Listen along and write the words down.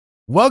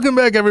Welcome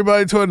back,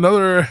 everybody, to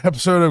another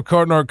episode of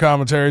Cart Narc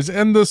Commentaries.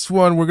 In this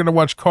one, we're going to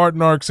watch Cart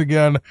Narcs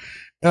again.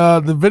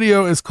 The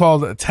video is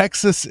called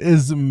Texas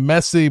is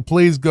Messy.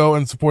 Please go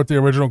and support the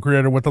original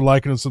creator with a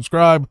like and a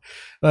subscribe,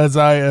 as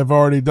I have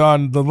already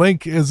done. The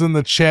link is in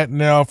the chat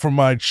now for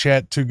my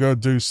chat to go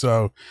do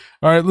so.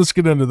 All right, let's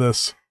get into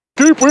this.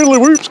 Deep widdly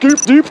whoop, skip,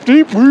 deep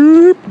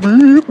whoop,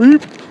 whoop,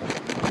 whoop.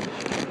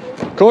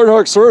 Cart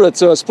Narc, sir,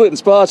 that's splitting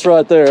spots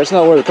right there. That's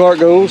not where the cart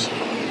goes.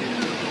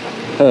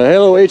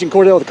 Hello, Agent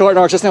Cordell with the Cart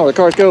Narcs. That's not where the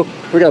carts go.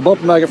 We got a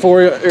bumper magnet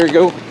for you. There you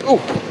go. Oh,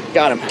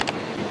 got him.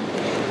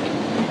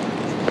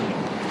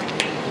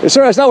 Yes,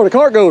 sir, that's not where the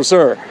cart goes,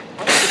 sir.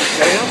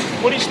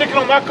 What are you sticking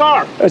on my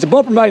car? It's a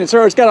bumper magnet,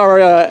 sir. It's got our...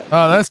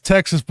 Oh, that's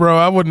Texas, bro.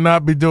 I would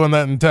not be doing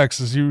that in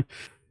Texas. You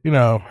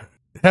know,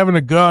 having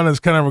a gun is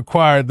kind of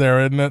required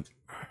there, isn't it?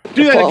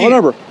 Do that again. What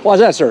number? Why is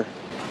that, sir?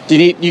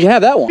 You can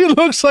have that one. He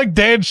looks like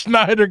Dan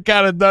Schneider,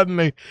 kind of, doesn't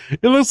he?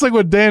 It looks like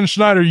what Dan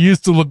Schneider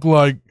used to look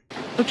like.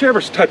 Don't you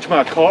ever touch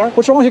my car?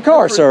 What's wrong with your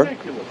car, sir?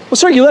 Ridiculous. Well,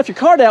 sir, you left your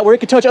card out where it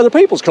could touch other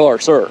people's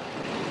cars, sir.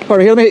 All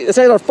right, here, let's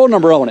have our phone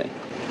number on it.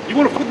 You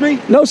want to put me?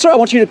 No, sir, I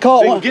want you to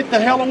call. Then get the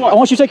hell away. I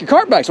want you to take your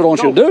cart back, so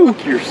what I want you to do.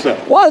 Fuck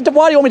yourself. Why do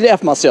you want me to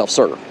F myself,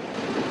 sir?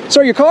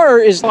 Sir, your car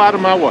is... Out of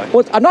my way.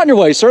 Well, I'm not in your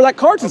way, sir. That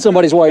cart's in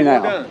somebody's way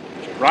now. Done.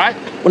 Right?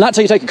 Well, not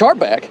until you take your cart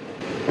back.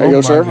 There you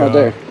go, sir, right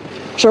there.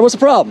 Sir, what's the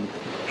problem?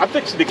 I'm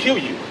fixing to kill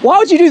you. Why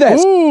would you do that?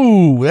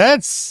 Ooh,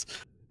 that's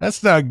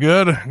not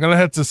good. I'm gonna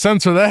have to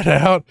censor that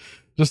out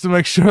just to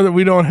make sure that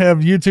we don't have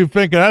YouTube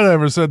thinking I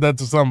ever said that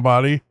to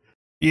somebody.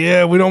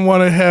 Yeah, we don't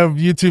want to have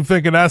YouTube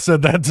thinking I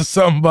said that to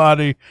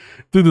somebody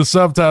through the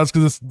subtitles,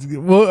 because it's...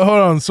 Well, hold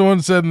on.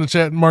 Someone said in the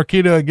chat,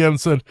 Marquita again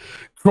said,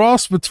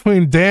 cross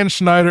between Dan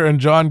Schneider and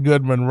John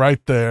Goodman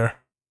right there.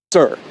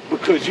 Sir.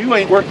 Because you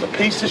ain't worth a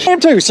piece of shit. I am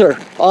too, sir.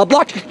 I'll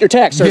block your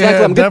text, sir.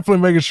 Yeah, I'm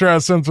definitely making sure I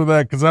censor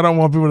that, because I don't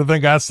want people to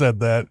think I said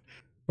that.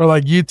 Or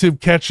like YouTube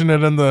catching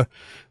it in the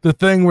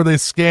thing where they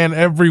scan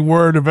every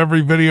word of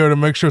every video to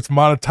make sure it's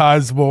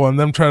monetizable, and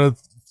them trying to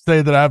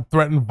say that I've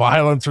threatened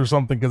violence or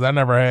something, because I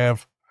never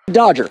have.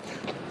 Dodger.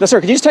 No, sir,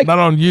 could you just take... Not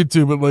on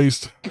YouTube, at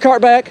least. Your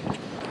cart back?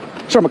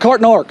 Sir, I'm a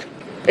Cart Narc.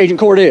 Agent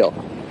Cordell.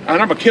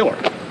 And I'm a killer.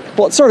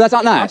 Well, sir, that's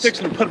not I'm nice.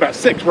 fixing to put about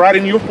 6 right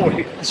in your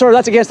forehead. Sir,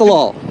 that's against the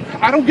law.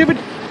 I don't give it.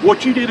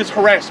 What you did is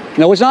harassment.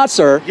 No, it's not,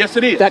 sir. Yes,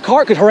 it is. That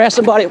cart could harass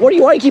somebody. Why do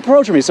you keep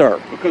approaching me,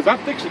 sir? Because I'm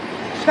fixing...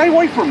 Stay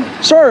away from me.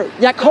 Sir,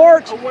 that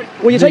cart...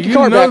 Will you take your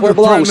cart back where it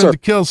belongs, sir? To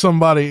kill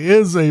somebody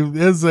is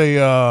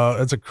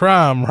a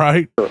crime,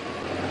 right?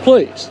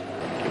 Please.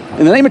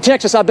 In the name of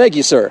Texas, I beg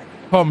you, sir.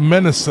 Called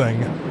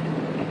menacing,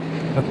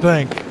 I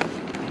think.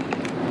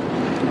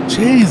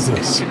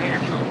 Jesus.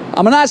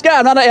 I'm a nice guy.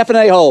 I'm not an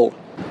F&A hole.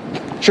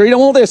 Sure you don't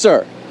want this,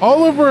 sir?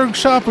 All over a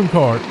shopping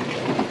cart.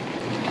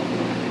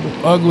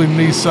 Ugly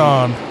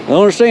Nissan. I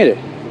don't understand it.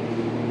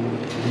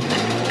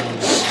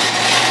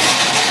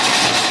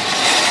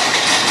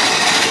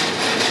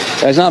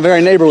 That's not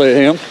very neighborly of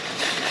him.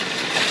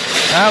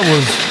 That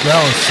was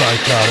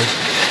psychotic.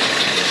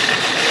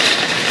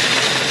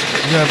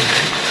 You got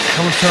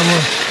how much time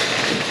left?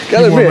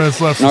 Got 2 more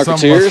minutes left, so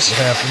something must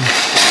have happened.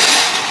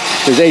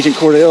 This is Agent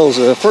Cordell's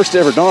first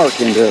ever narc,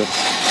 and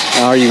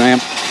how are you, ma'am?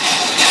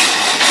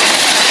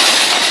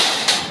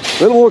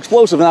 A little more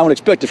explosive than I would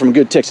expect it from a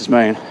good Texas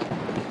man.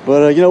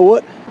 But you know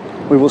what?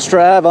 We will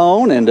strive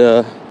on, and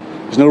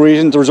there's no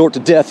reason to resort to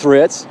death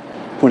threats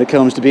when it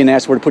comes to being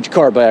asked where to put your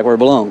cart back where it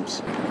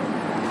belongs.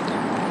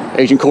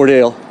 Agent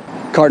Cordell,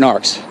 Cart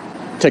Narcs,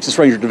 Texas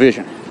Ranger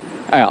Division,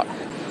 out.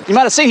 You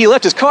might have seen he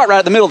left his cart right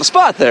in the middle of the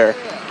spot there.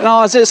 And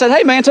I said,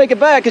 hey man, take it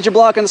back because you're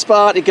blocking the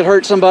spot. It could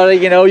hurt somebody,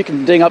 you know, you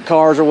can ding up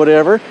cars or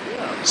whatever.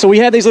 So we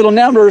had these little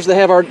numbers that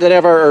have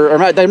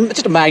it's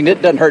just a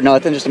magnet, doesn't hurt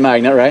nothing, just a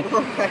magnet, right?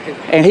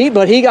 And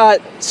he got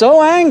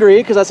so angry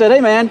because I said, hey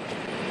man,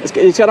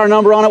 it's got our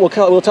number on it,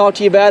 we'll talk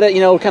to you about it,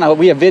 you know, kind of,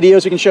 we have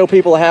videos we can show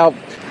people how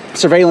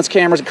surveillance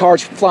cameras and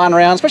cars flying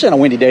around, especially on a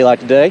windy day like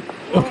today.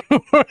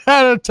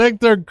 How to take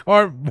their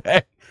cart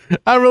back.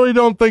 I really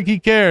don't think he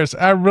cares.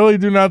 I really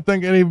do not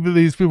think any of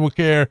these people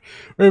care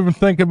or even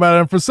think about it.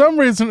 And for some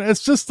reason,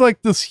 it's just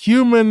like this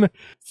human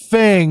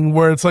thing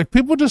where it's like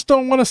people just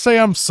don't want to say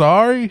I'm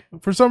sorry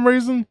for some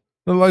reason.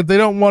 They're like they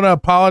don't want to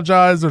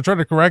apologize or try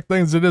to correct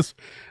things.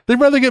 They'd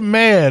rather get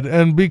mad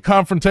and be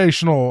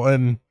confrontational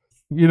and,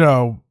 you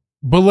know,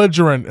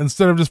 belligerent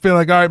instead of just being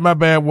like, all right, my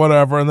bad,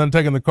 whatever, and then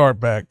taking the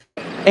cart back.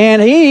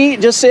 And he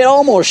just said, oh,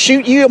 I'm going to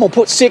shoot you. I'm going to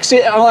put 6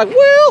 in. I'm like,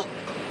 well,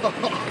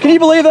 can you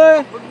believe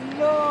that?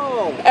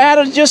 No.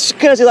 Adam, just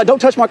because he's like, don't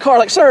touch my car.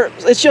 Like, sir,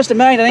 it's just a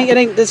magnet. It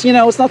ain't this, you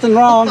know, it's nothing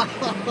wrong.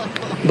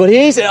 But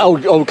he's, he's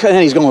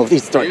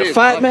threatening to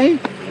fight me.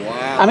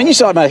 Wow. I mean, you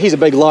saw him, he's a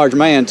big, large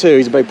man, too.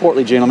 He's a big,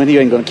 portly gentleman. He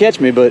ain't going to catch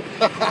me, but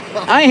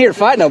I ain't here to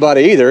fight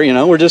nobody either, you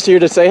know. We're just here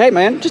to say, hey,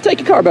 man, just take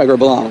your car back where it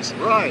belongs.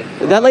 Right.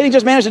 That lady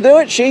just managed to do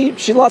it.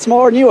 She's a lot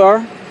smaller than you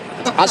are.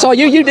 I saw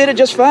you did it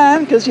just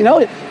fine because, you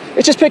know,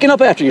 it's just picking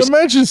up after you.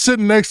 Imagine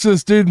sitting next to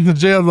this dude in the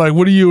jail like,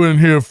 what are you in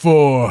here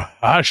for?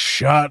 I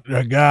shot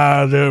a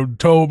guy that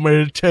told me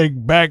to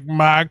take back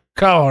my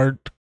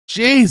cart.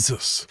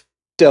 Jesus.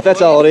 stuff.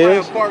 That's all it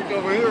is. Parked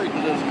over here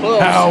because it's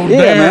close. How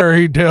Yeah, dare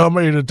he tell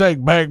me to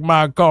take back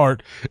my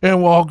cart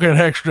and walk an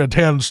extra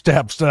 10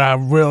 steps that I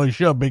really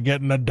should be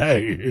getting a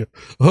day?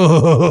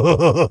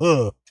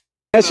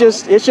 It's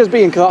just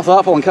being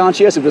thoughtful and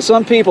conscientious. But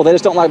some people, they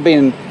just don't like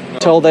being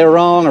told they're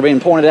wrong or being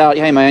pointed out.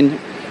 Hey, man,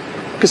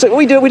 because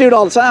we do it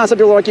all the time. Some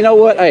people are like, you know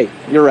what? Hey,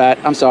 you're right.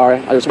 I'm sorry.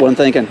 I just wasn't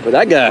thinking. But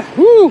that guy,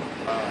 whoo.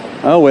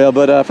 Oh well.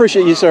 But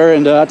appreciate you, sir.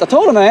 And I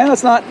told him, man,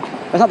 that's not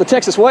the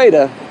Texas way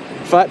to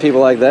fight people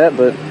like that.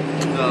 But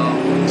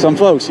some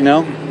folks, you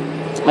know,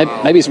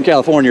 maybe some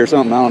California or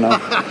something. I don't know.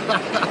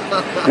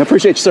 I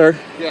appreciate you, sir.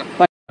 Yeah.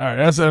 All right,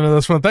 that's the end of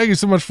this one. Thank you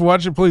so much for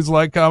watching. Please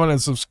like, comment,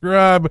 and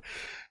subscribe.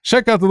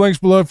 Check out the links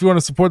below if you want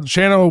to support the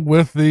channel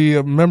with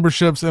the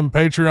memberships and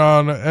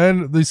Patreon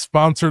and the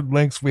sponsored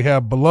links we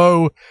have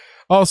below.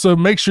 Also,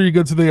 make sure you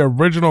go to the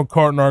original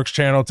Cart Narcs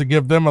channel to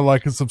give them a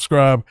like and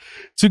subscribe.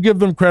 To give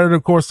them credit,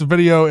 of course, the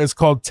video is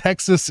called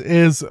Texas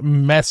is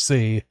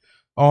Messy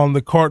on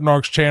the Cart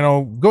Narcs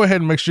channel. Go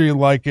ahead and make sure you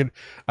like it.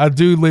 I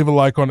do leave a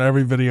like on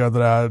every video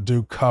that I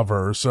do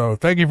cover. So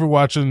thank you for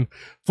watching.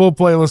 Full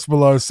playlist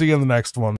below. See you in the next one.